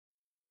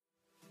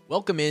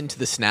Welcome into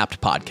the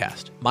Snapped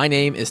podcast. My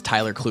name is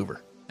Tyler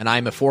Kluver, and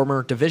I'm a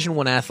former Division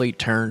I athlete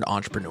turned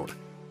entrepreneur.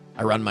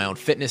 I run my own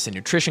fitness and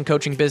nutrition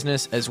coaching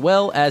business, as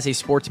well as a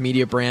sports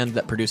media brand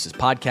that produces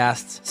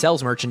podcasts,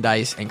 sells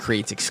merchandise, and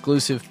creates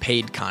exclusive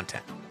paid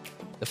content.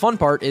 The fun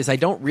part is I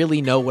don't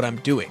really know what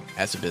I'm doing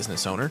as a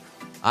business owner.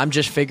 I'm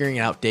just figuring it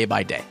out day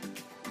by day.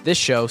 This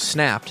show,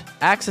 Snapped,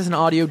 acts as an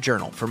audio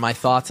journal for my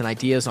thoughts and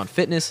ideas on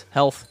fitness,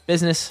 health,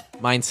 business,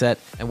 mindset,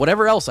 and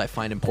whatever else I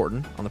find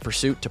important on the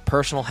pursuit to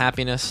personal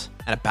happiness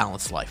and a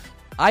balanced life.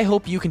 I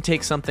hope you can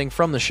take something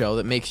from the show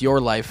that makes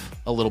your life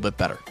a little bit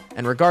better.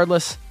 And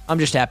regardless, I'm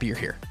just happy you're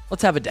here.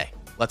 Let's have a day.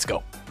 Let's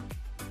go.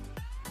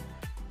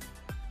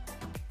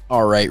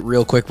 All right,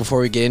 real quick before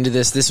we get into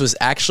this was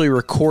actually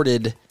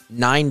recorded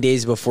 9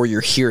 days before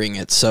you're hearing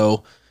it.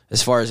 So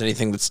as far as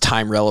anything that's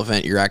time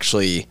relevant, you're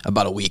actually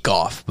about a week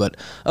off. But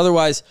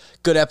otherwise,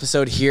 good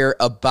episode here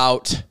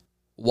about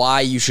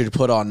why you should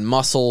put on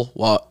muscle,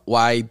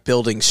 why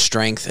building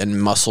strength and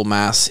muscle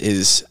mass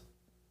is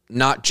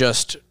not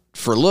just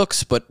for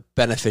looks, but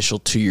beneficial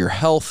to your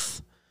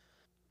health.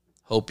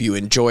 Hope you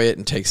enjoy it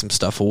and take some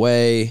stuff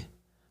away.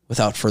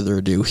 Without further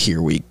ado,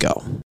 here we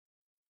go.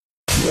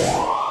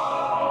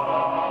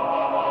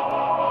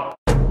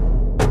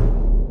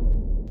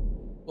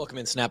 Welcome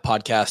in Snap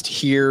Podcast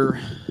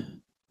here.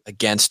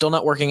 Again, still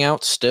not working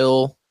out,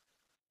 still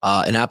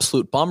an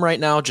absolute bum right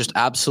now, just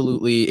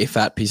absolutely a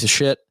fat piece of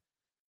shit.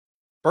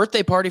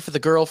 Birthday party for the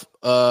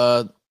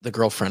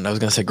girlfriend. I was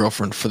going to say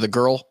girlfriend. For the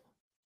girl,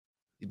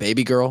 the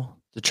baby girl,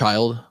 the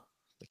child,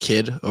 the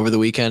kid over the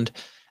weekend.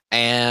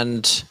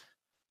 And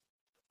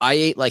I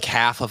ate like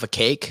half of a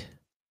cake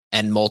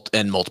and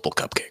multiple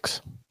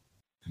cupcakes.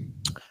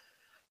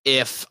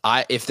 If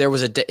there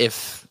was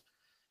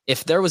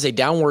a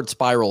downward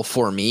spiral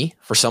for me,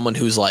 for someone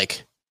who's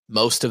like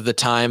most of the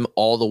time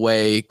all the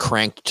way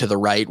cranked to the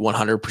right,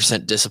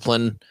 100%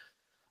 discipline,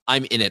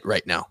 I'm in it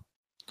right now.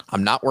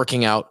 I'm not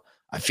working out.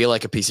 I feel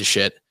like a piece of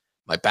shit.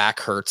 My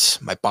back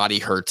hurts. My body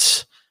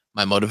hurts.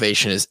 My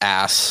motivation is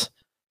ass.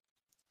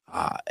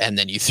 And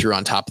then you threw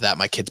on top of that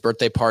my kid's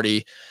birthday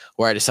party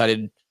where I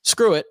decided,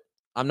 screw it.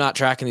 I'm not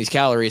tracking these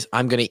calories.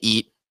 I'm going to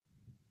eat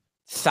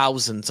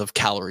thousands of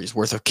calories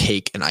worth of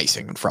cake and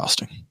icing and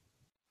frosting.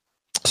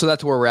 So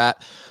that's where we're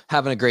at.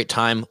 Having a great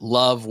time.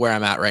 Love where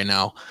I'm at right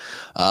now.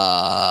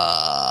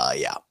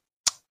 Yeah.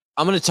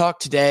 I'm going to talk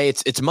today.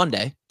 It's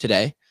Monday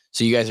today.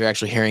 So you guys are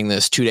actually hearing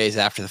this 2 days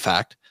after the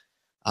fact.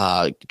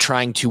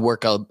 Trying to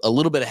work a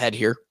little bit ahead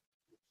here.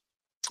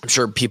 I'm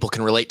sure people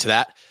can relate to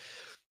that.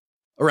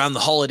 Around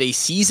the holiday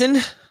season,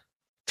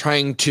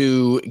 trying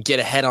to get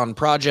ahead on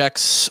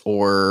projects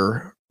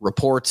or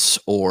reports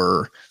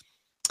or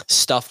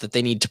stuff that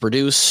they need to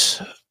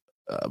produce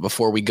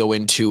before we go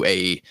into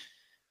a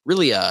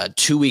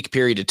 2-week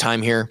period of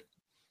time here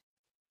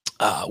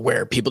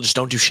where people just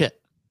don't do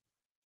shit.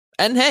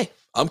 And hey,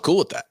 I'm cool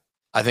with that.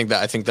 I think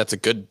that's a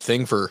good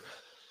thing for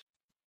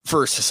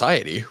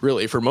society,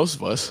 really, for most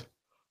of us,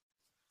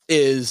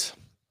 is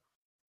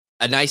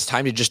a nice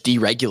time to just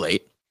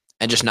deregulate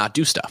and just not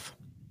do stuff.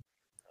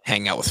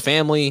 Hang out with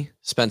family,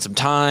 spend some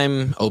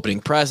time,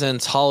 opening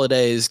presents,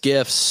 holidays,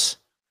 gifts,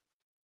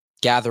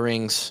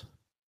 gatherings.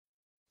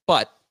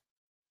 But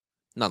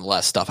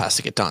nonetheless, stuff has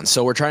to get done.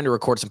 So we're trying to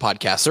record some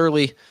podcasts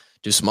early,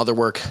 do some other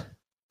work,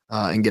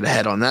 and get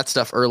ahead on that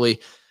stuff early.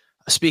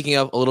 Speaking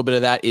of, a little bit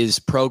of that is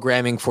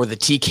programming for the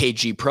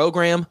TKG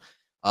program.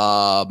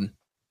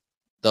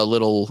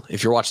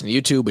 If you're watching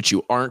the YouTube, which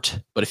you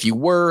aren't, but if you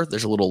were,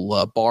 there's a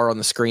little bar on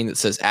the screen that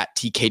says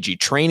 @TKG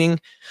Training.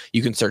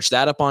 You can search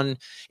that up on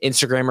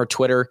Instagram or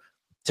Twitter.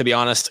 To be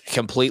honest,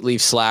 completely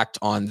slacked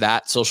on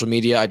that social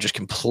media. I just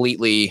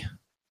completely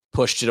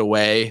pushed it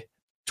away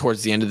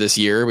towards the end of this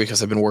year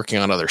because I've been working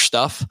on other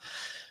stuff.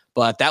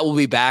 But that will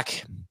be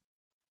back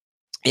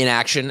in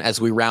action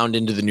as we round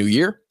into the new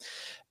year.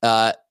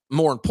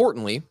 More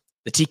importantly,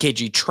 the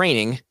TKG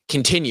Training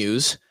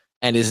continues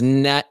and is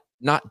not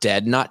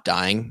dead, not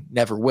dying,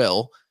 never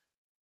will.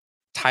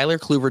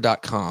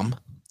 TylerKluver.com.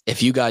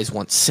 If you guys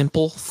want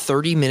simple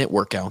 30-minute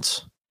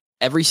workouts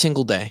every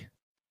single day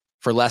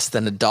for less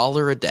than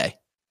 $1 a day,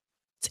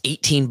 it's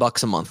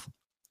 $18 a month.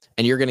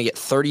 And you're going to get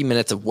 30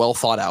 minutes of well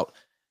thought out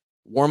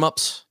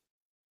warm-ups,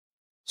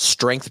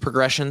 strength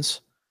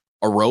progressions,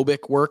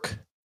 aerobic work,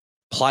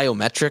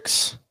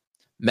 plyometrics,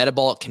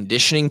 metabolic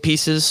conditioning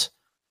pieces,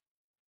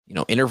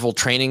 interval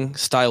training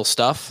style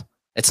stuff.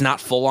 It's not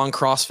full on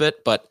CrossFit,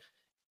 but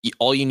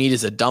all you need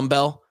is a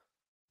dumbbell,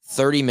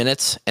 30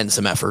 minutes, and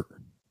some effort.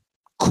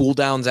 Cool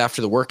downs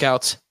after the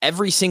workouts.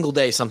 Every single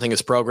day, something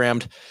is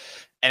programmed.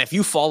 And if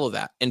you follow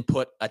that and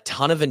put a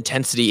ton of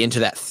intensity into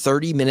that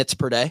 30 minutes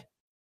per day,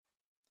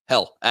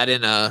 hell, add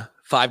in a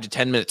 5 to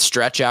 10 minute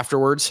stretch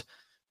afterwards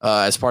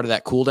as part of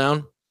that cool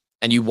down,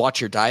 and you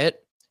watch your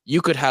diet,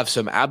 you could have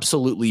some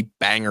absolutely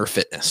banger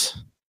fitness.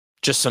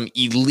 Just some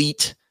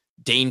elite,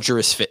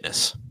 dangerous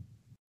fitness.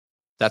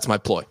 That's my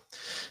ploy.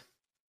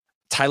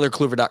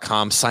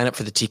 TylerKluver.com. Sign up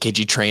for the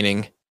TKG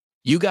training.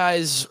 You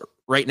guys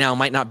right now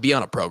might not be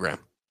on a program,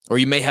 or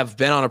you may have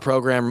been on a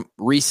program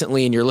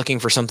recently and you're looking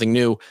for something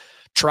new.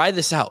 Try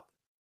this out.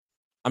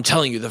 I'm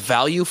telling you, the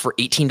value for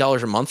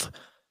 $18 a month,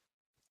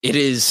 it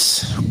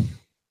is,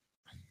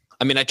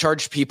 I mean, I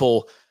charge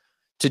people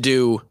to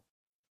do,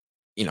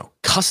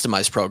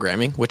 customized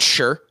programming, which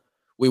sure,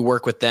 we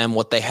work with them,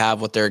 what they have,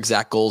 what their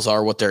exact goals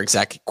are, what their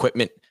exact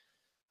equipment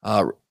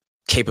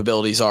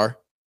capabilities are.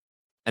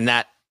 And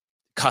that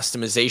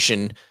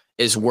customization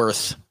is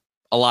worth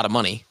a lot of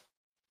money.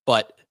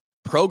 But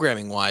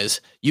programming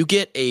wise, you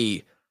get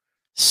a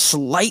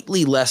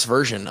slightly less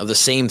version of the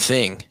same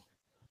thing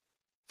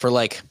for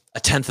like a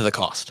tenth of the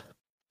cost.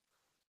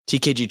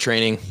 TKG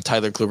Training,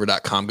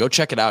 TylerKluber.com. Go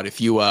check it out. If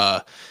you,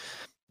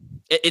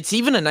 it's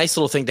even a nice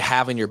little thing to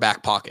have in your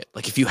back pocket.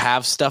 Like if you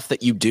have stuff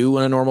that you do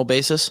on a normal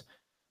basis,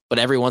 but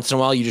every once in a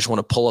while you just want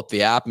to pull up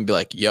the app and be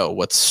like, yo,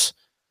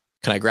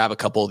 can I grab a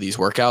couple of these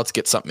workouts,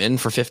 get something in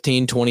for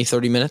 15, 20,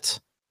 30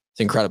 minutes? It's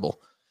incredible.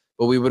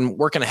 But we've been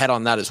working ahead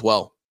on that as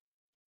well.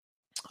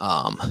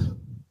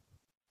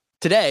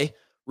 Today,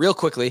 real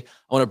quickly,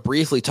 I want to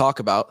briefly talk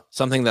about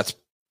something that's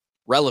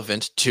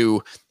relevant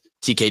to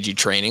TKG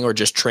training or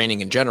just training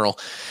in general.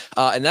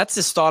 And that's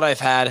this thought I've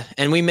had,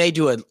 and we may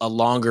do a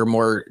longer,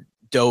 more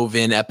dove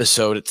in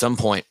episode at some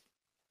point.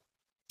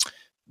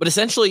 But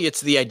essentially,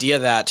 it's the idea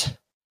that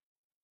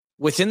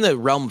within the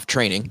realm of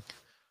training,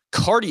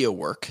 cardio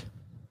work,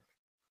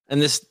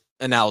 and this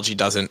analogy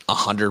doesn't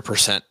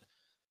 100%,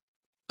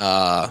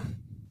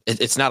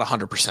 it's not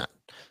 100%,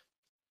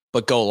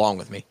 but go along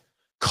with me.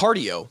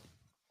 Cardio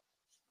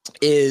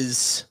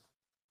is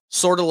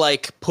sort of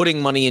like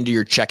putting money into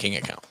your checking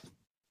account.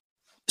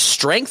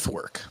 Strength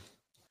work,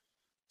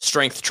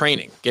 strength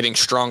training, getting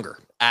stronger,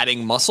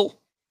 adding muscle,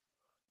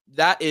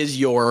 that is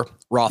your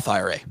Roth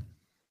IRA.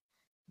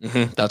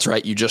 That's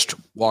right. You just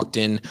walked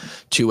in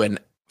to an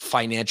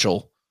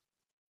financial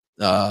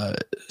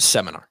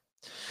seminar.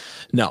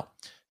 No,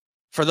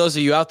 for those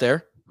of you out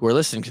there who are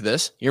listening to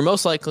this, you're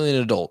most likely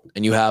an adult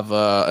and you have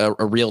a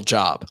real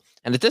job.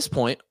 And at this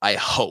point, I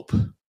hope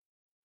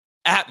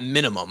at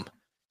minimum,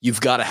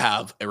 you've got to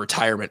have a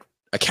retirement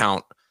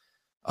account,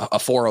 a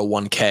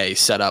 401k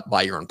set up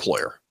by your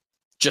employer,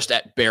 just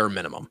at bare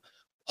minimum.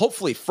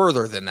 Hopefully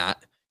further than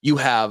that, you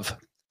have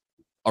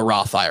a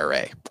Roth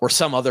IRA or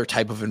some other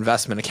type of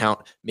investment account.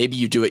 Maybe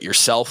you do it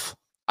yourself.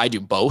 I do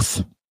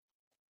both.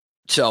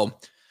 So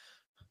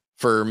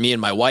for me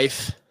and my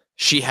wife,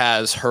 she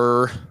has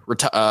her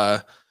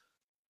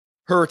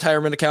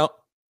retirement account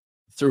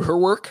through her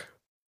work,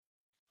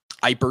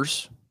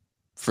 IPERS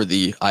for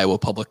the Iowa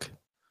Public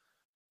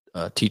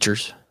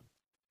Teachers,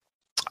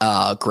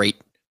 great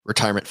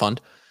retirement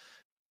fund.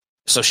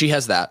 So she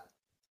has that.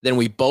 Then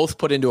we both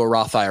put into a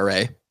Roth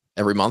IRA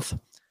every month.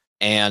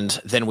 And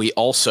then we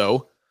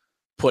also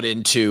put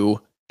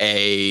into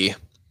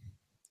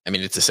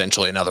it's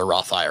essentially another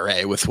Roth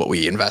IRA with what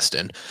we invest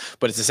in,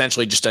 but it's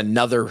essentially just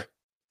another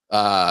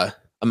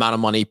amount of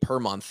money per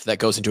month that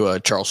goes into a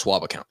Charles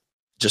Schwab account,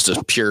 just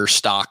a pure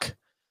stock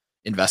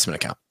investment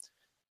account.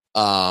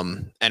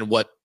 And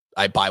what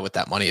I buy with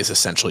that money is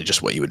essentially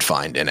just what you would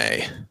find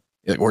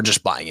we're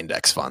just buying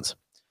index funds.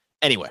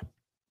 Anyway,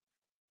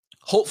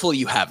 hopefully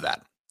you have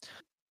that.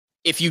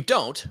 If you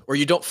don't, or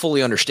you don't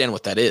fully understand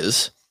what that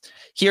is,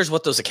 here's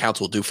what those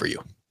accounts will do for you.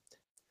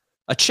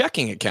 A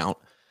checking account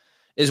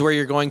is where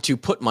you're going to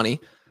put money,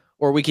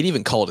 or we could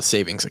even call it a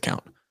savings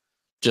account,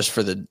 just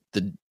for the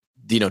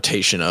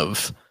denotation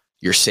of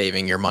you're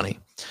saving your money.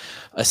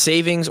 A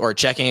savings or a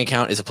checking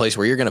account is a place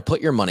where you're going to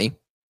put your money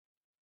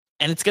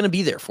and it's going to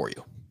be there for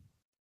you.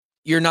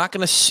 You're not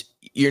going to,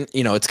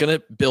 it's going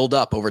to build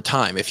up over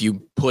time if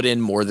you put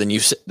in more than you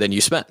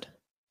spend,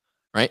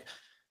 right?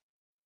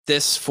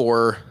 This,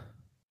 for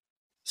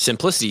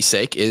simplicity's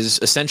sake, is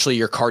essentially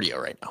your cardio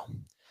right now.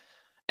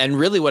 And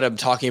really what I'm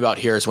talking about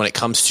here is when it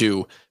comes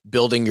to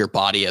building your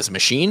body as a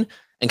machine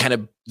and kind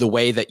of the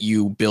way that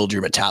you build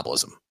your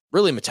metabolism.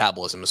 Really,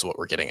 metabolism is what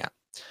we're getting at.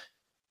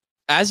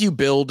 As you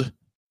build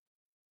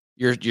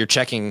your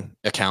checking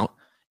account,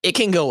 it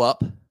can go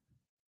up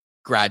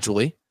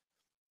gradually.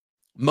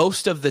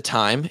 Most of the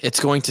time, it's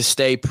going to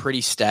stay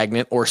pretty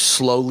stagnant or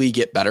slowly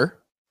get better,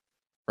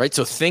 right?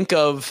 So think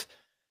of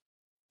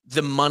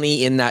the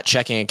money in that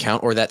checking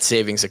account or that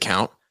savings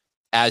account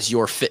as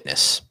your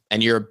fitness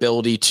and your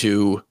ability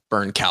to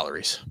burn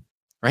calories,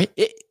 right?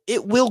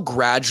 It will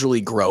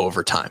gradually grow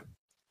over time,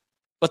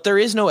 but there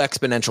is no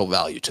exponential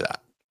value to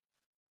that.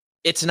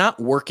 It's not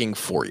working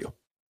for you.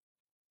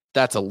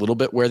 That's a little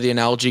bit where the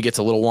analogy gets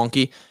a little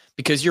wonky,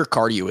 because your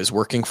cardio is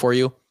working for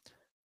you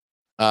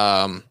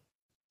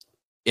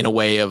in a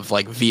way of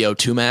like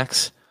VO2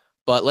 max.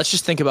 But let's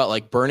just think about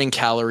like burning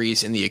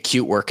calories in the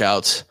acute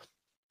workouts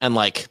and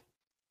like,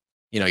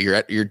 you're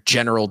at your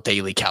general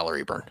daily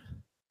calorie burn.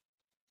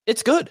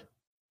 It's good.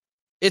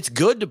 It's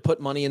good to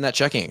put money in that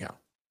checking account.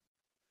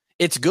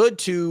 It's good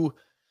to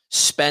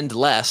spend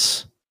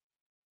less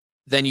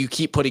than you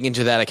keep putting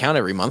into that account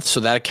every month,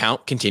 so that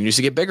account continues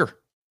to get bigger.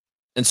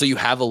 And so you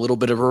have a little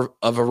bit of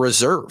a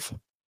reserve,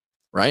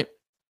 right?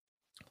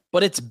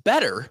 But it's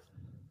better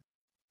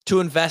to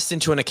invest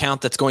into an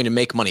account that's going to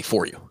make money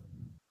for you.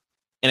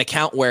 An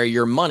account where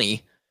your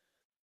money,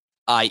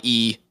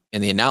 i.e.,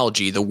 in the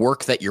analogy, the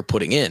work that you're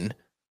putting in,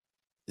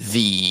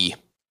 the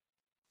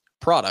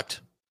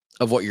product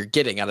of what you're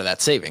getting out of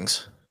that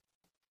savings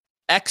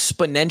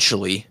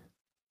exponentially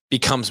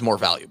becomes more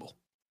valuable.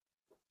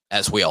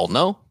 As we all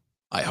know,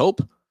 I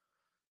hope,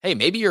 hey,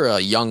 maybe you're a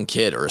young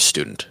kid or a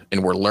student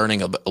and we're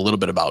learning a little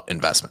bit about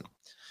investment.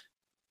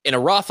 In a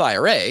Roth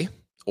IRA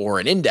or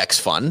an index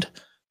fund,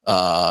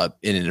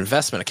 in an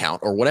investment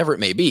account or whatever it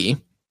may be,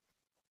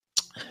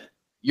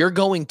 you're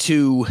going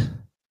to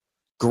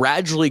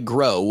gradually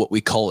grow what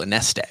we call a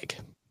nest egg.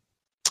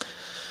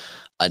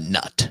 A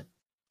nut.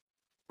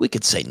 We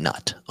could say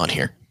nut on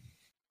here.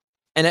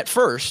 And at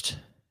first,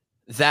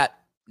 that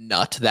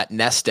nut, that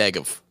nest egg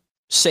of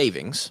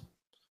savings,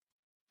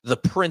 the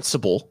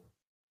principal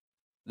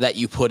that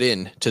you put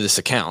into this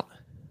account,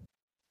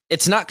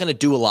 it's not going to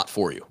do a lot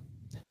for you.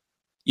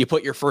 You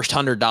put your first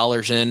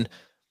 $100 in,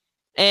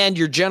 and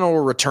your general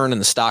return in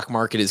the stock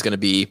market is going to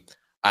be,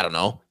 I don't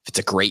know, if it's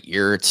a great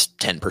year, it's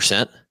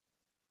 10%.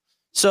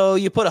 So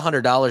you put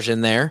 $100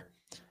 in there,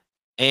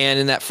 and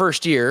in that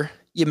first year,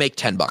 you make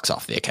 $10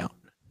 off the account.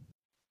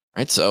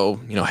 Right? So,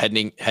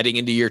 heading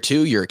into year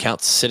 2, your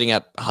account's sitting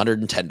at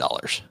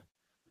 $110.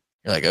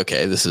 You're like,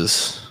 okay, this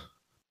is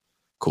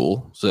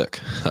cool, sick.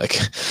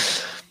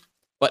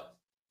 But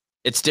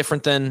it's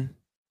different than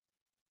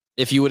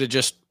if you would have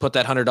just put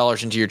that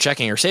 $100 into your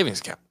checking or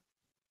savings account.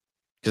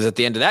 Because at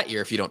the end of that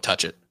year, if you don't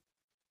touch it,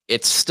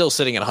 it's still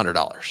sitting at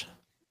 $100.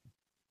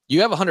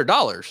 You have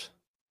 $100,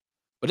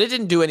 but it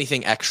didn't do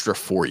anything extra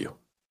for you.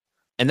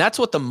 And that's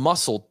what the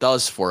muscle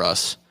does for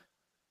us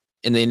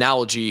in the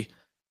analogy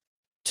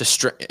to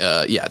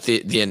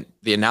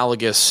the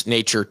analogous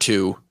nature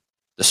to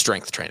the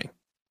strength training.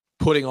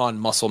 Putting on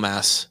muscle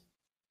mass,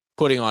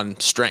 putting on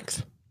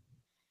strength.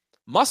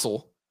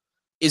 Muscle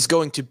is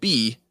going to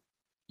be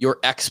your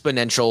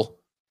exponential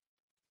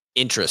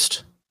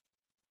interest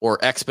or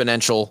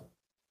exponential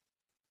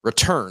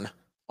return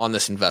on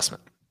this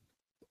investment.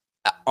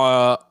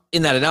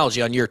 In that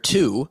analogy, on year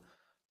 2,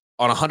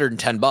 on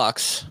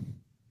 $110,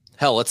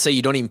 hell, let's say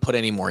you don't even put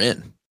any more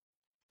in,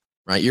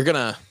 right? You're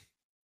gonna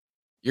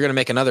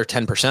make another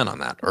 10% on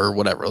that, or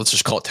whatever. Let's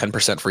just call it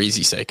 10% for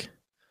easy sake.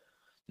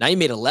 Now you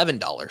made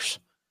 $11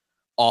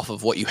 off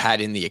of what you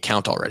had in the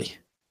account already.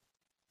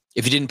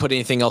 If you didn't put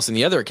anything else in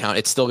the other account,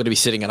 it's still going to be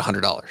sitting at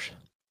 $100.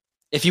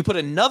 If you put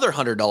another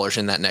 $100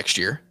 in that next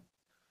year,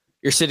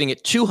 you're sitting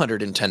at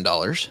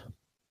 $210.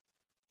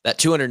 That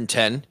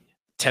 210,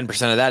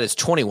 10% of that is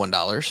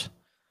 $21.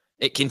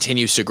 It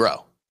continues to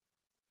grow.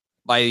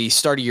 By the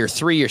start of year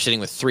 3, you're sitting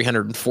with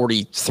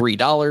 $343,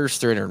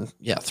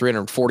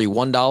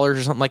 $341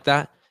 or something like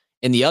that.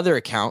 In the other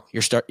account,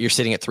 you're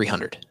sitting at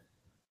 $300.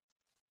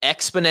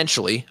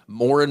 Exponentially,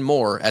 more and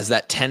more, as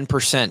that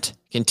 10%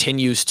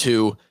 continues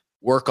to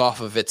work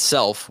off of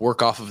itself,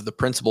 work off of the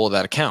principal of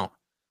that account,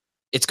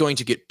 it's going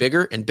to get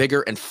bigger and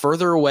bigger and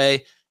further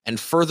away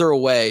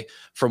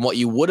from what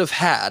you would have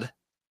had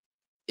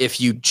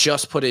if you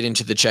just put it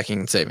into the checking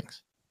and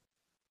savings.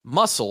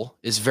 Muscle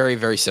is very,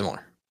 very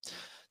similar.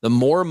 The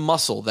more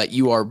muscle that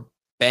you are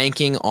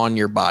banking on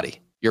your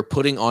body, you're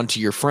putting onto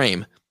your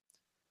frame,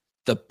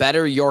 the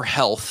better your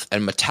health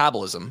and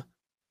metabolism,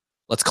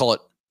 let's call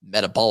it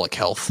metabolic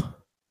health,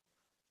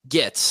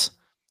 gets,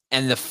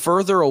 and the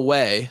further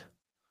away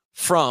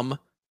from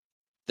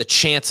the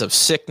chance of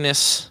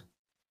sickness,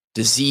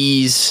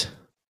 disease,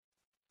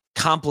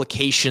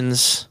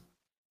 complications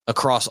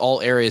across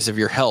all areas of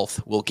your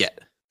health will get.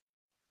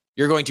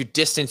 You're going to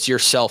distance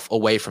yourself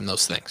away from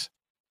those things.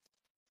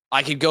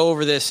 I could go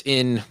over this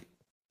in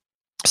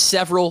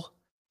several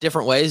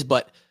different ways,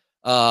 but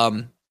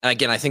and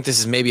again, I think this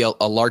is maybe a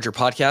larger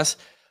podcast,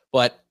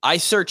 but I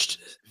searched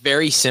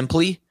very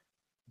simply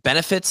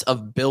benefits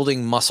of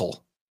building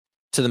muscle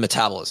to the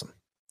metabolism.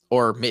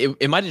 Or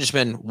it might have just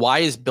been, why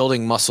is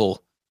building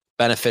muscle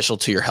beneficial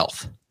to your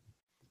health?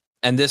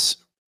 And this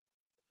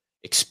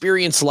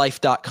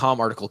experiencelife.com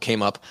article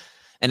came up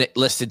and it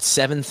listed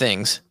 7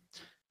 things.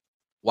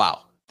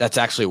 Wow, that's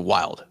actually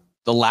wild.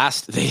 The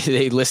last,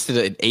 they listed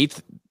an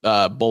 8th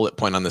bullet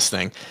point on this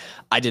thing.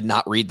 I did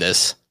not read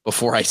this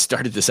before I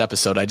started this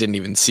episode. I didn't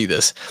even see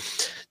this.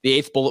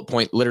 The 8th bullet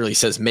point literally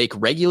says, make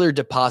regular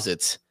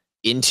deposits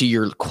into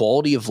your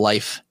quality of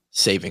life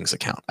savings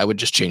account. I would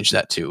just change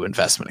that to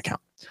investment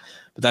account.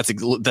 But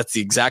that's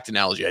the exact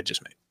analogy I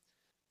just made.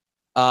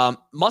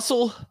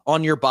 Muscle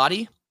on your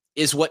body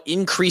is what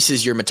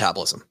increases your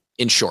metabolism,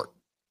 in short,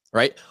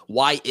 right?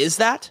 Why is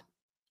that?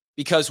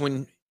 Because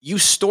when you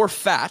store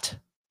fat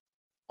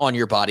on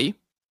your body,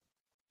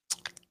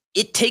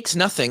 it takes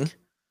nothing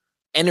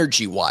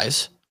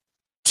energy-wise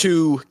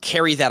to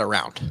carry that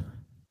around,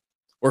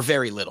 or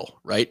very little,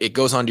 right? It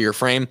goes onto your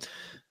frame.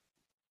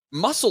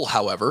 Muscle,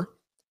 however,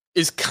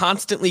 is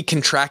constantly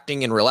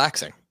contracting and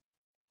relaxing.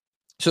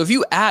 So if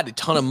you add a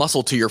ton of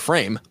muscle to your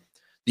frame,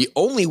 the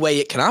only way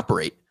it can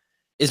operate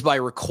is by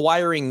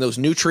requiring those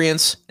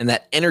nutrients and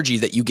that energy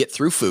that you get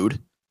through food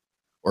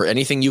or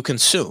anything you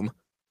consume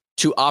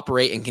to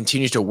operate and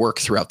continue to work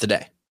throughout the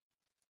day.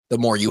 The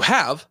more you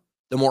have,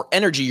 the more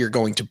energy you're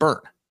going to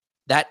burn.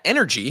 That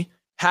energy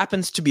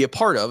happens to be a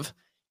part of,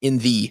 in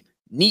the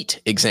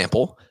NEAT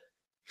example,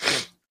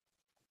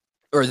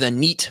 or the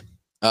NEAT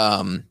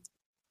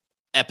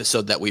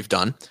episode that we've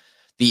done,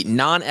 the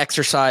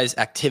non-exercise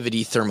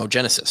activity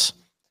thermogenesis.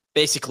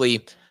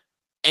 Basically,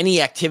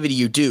 any activity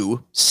you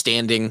do,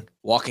 standing,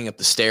 walking up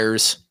the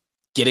stairs,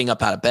 getting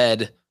up out of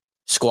bed,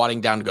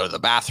 squatting down to go to the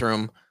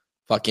bathroom,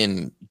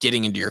 fucking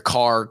getting into your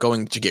car,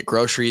 going to get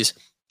groceries,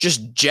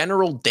 just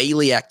general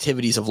daily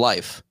activities of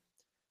life,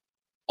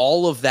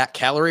 all of that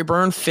calorie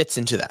burn fits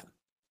into that.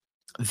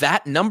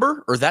 That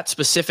number or that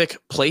specific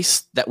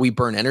place that we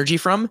burn energy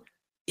from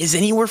is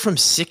anywhere from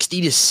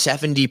 60 to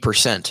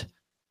 70%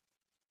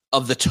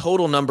 of the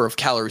total number of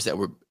calories that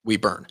we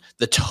burn,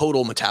 the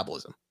total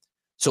metabolism.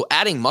 So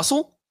adding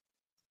muscle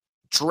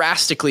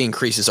drastically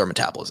increases our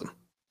metabolism.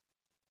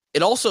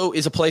 It also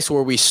is a place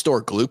where we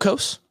store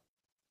glucose.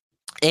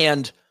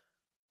 And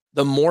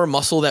the more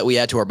muscle that we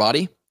add to our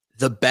body,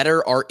 the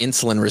better our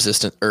insulin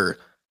resistant, or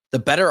the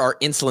better our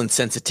insulin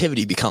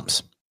sensitivity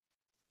becomes.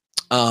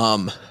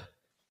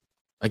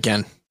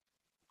 Again,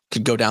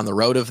 could go down the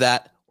road of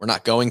that. We're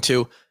not going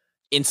to.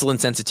 Insulin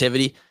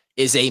sensitivity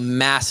is a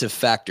massive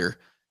factor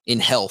in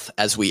health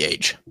as we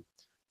age.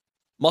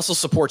 Muscle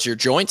supports your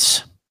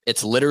joints.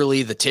 It's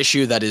literally the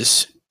tissue that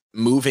is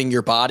moving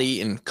your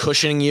body and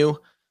cushioning you,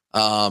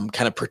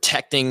 kind of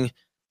protecting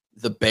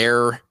the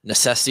bare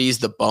necessities,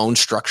 the bone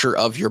structure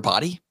of your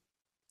body.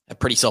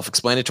 Pretty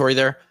self-explanatory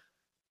there.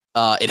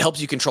 It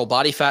helps you control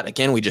body fat.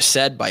 Again, we just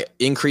said by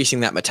increasing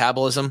that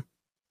metabolism,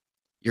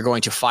 you're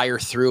going to fire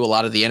through a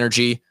lot of the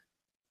energy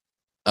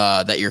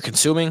that you're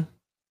consuming.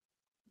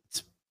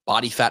 It's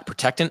body fat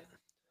protectant.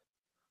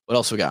 What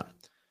else we got?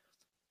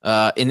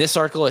 In this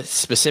article, it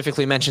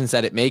specifically mentions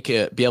that it may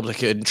be able to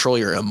control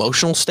your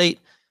emotional state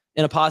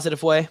in a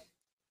positive way.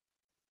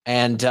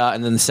 And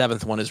then the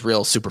seventh one is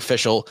real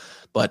superficial,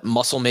 but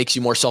muscle makes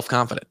you more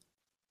self-confident.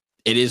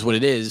 It is what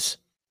it is.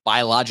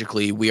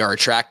 Biologically, we are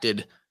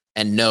attracted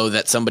and know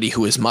that somebody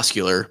who is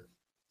muscular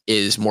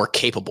is more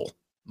capable,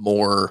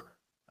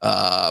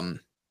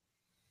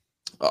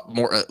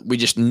 we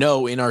just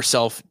know in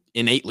ourselves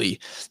innately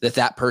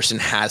that person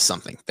has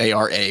something. They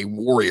are a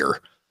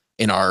warrior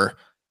in our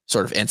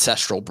sort of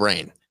ancestral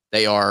brain.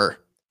 They are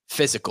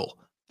physical.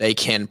 They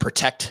can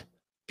protect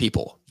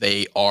people.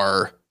 They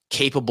are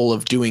capable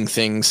of doing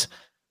things.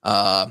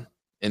 In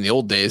the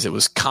old days, it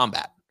was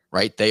combat,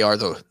 right? They are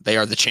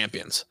the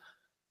champions.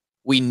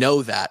 We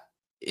know that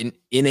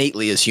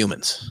innately as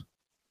humans.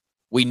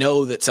 We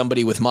know that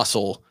somebody with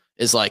muscle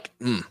is like,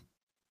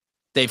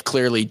 they've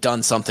clearly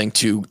done something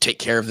to take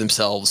care of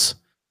themselves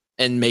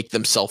and make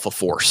themselves a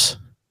force.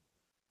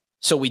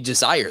 So we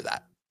desire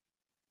that.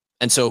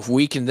 And so if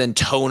we can then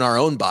tone our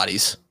own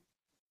bodies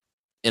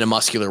in a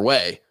muscular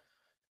way,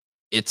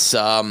 it's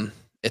a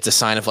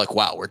sign of like,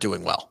 wow, we're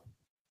doing well.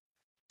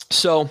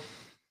 So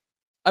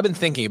I've been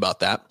thinking about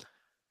that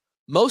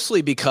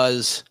mostly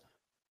because,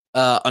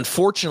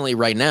 unfortunately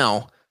right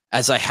now,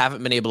 as I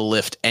haven't been able to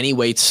lift any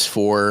weights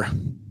for,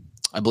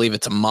 I believe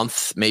it's a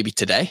month, maybe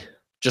today,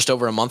 just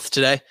over a month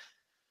today.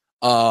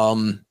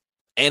 And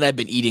I've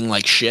been eating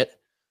like shit.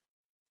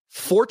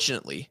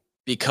 Fortunately,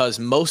 because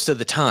most of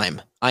the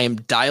time I am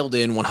dialed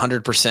in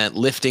 100%,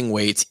 lifting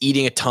weights,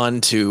 eating a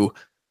ton to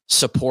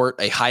support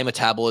a high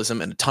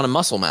metabolism and a ton of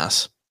muscle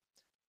mass,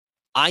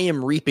 I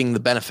am reaping the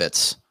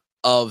benefits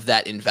of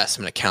that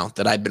investment account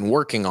that I've been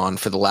working on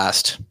for the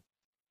last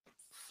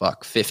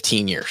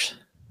 15 years,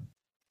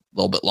 a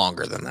little bit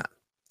longer than that.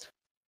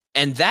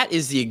 And that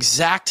is the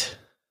exact,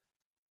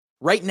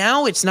 right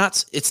now, it's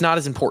not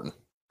as important.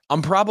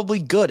 I'm probably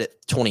good at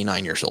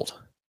 29 years old.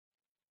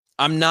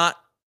 I'm not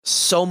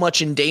so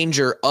much in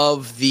danger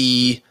of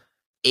the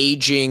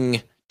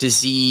aging,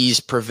 disease,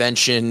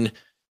 prevention,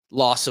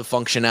 loss of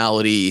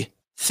functionality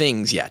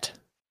things yet.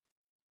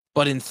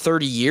 But in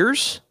 30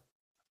 years,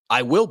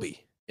 I will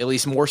be, at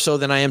least more so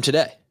than I am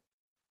today.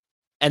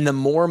 And the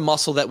more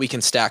muscle that we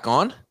can stack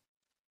on,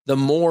 the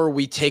more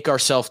we take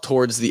ourselves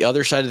towards the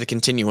other side of the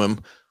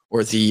continuum,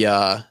 or the,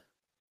 I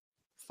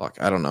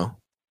don't know.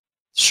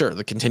 Sure,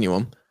 the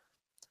continuum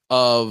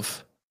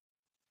of,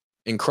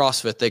 in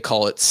CrossFit, they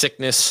call it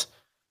sickness,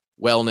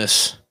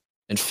 wellness,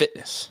 and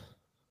fitness.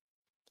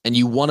 And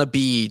you want to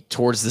be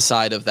towards the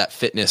side of that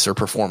fitness or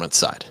performance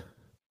side.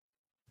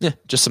 Yeah,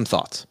 just some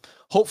thoughts.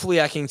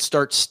 Hopefully I can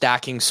start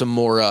stacking some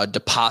more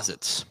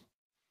deposits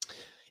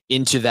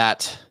into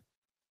that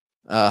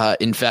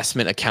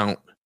investment account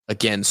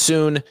again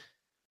soon.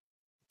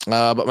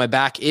 But my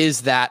back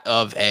is that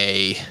of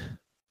a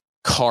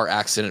car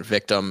accident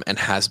victim and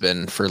has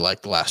been for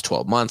like the last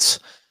 12 months.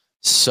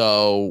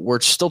 So we're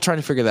still trying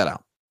to figure that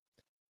out.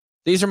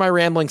 These are my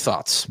rambling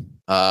thoughts.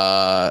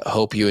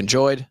 Hope you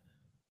enjoyed.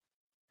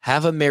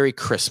 Have a Merry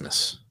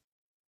Christmas.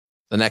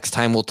 The next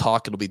time we'll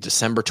talk, it'll be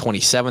December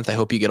 27th. I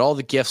hope you get all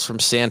the gifts from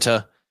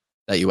Santa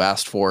that you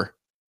asked for.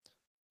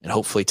 And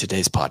hopefully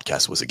today's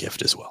podcast was a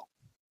gift as well.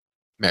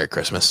 Merry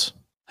Christmas.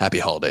 Happy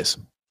holidays.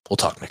 We'll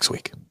talk next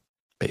week.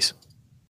 Peace.